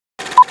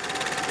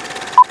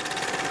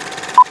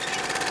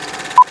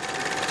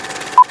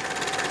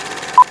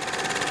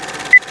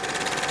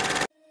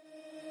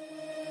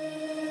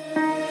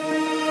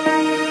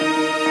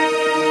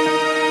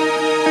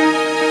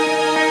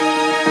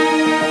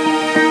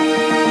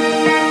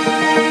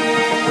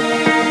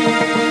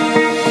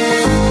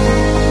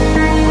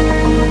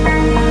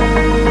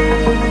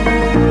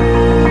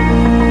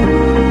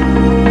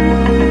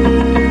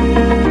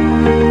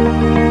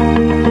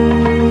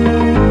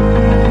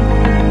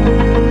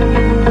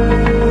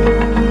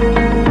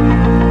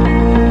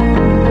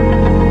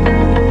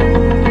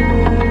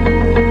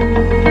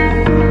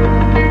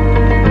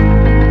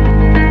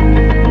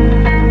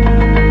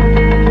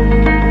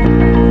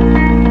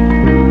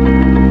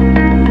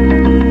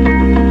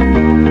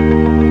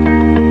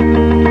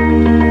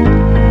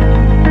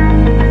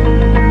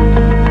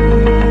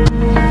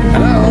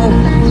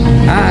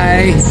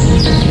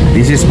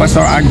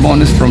Pastor Art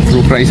Bonus from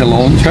Through Christ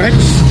Alone Church.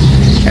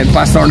 At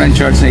pastor ng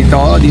church na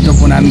ito, dito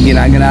po namin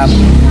ginaganap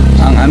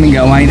ang aming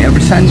gawain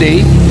every Sunday.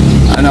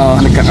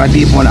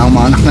 Nagkakatipon ang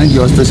mga anak ng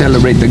Diyos to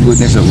celebrate the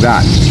goodness of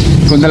God.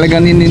 Kung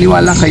talagang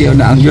nininiwala kayo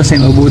na ang Diyos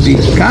ay mabuti,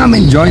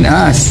 come and join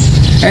us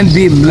and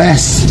be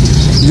blessed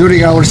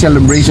during our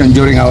celebration,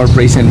 during our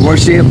praise and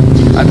worship,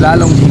 at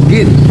lalong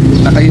higit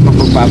na kayo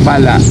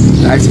magpagpapala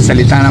dahil sa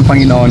salita ng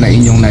Panginoon na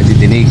inyong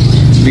nadidinig.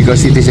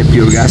 Because it is a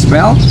pure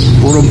gospel,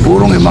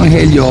 purong-purong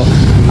ebanghelyo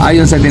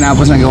ayon sa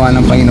tinapos na gawa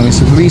ng Panginoong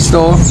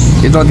Jesucristo.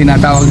 Ito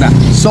tinatawag na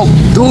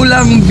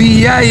sukdulang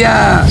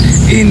biyaya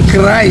in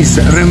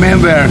Christ.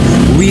 Remember,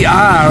 we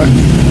are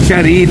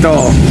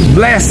charito,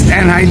 blessed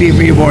and highly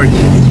favored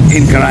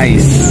in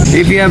Christ.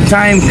 If you have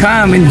time,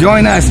 come and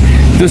join us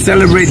to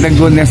celebrate the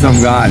goodness of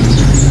God.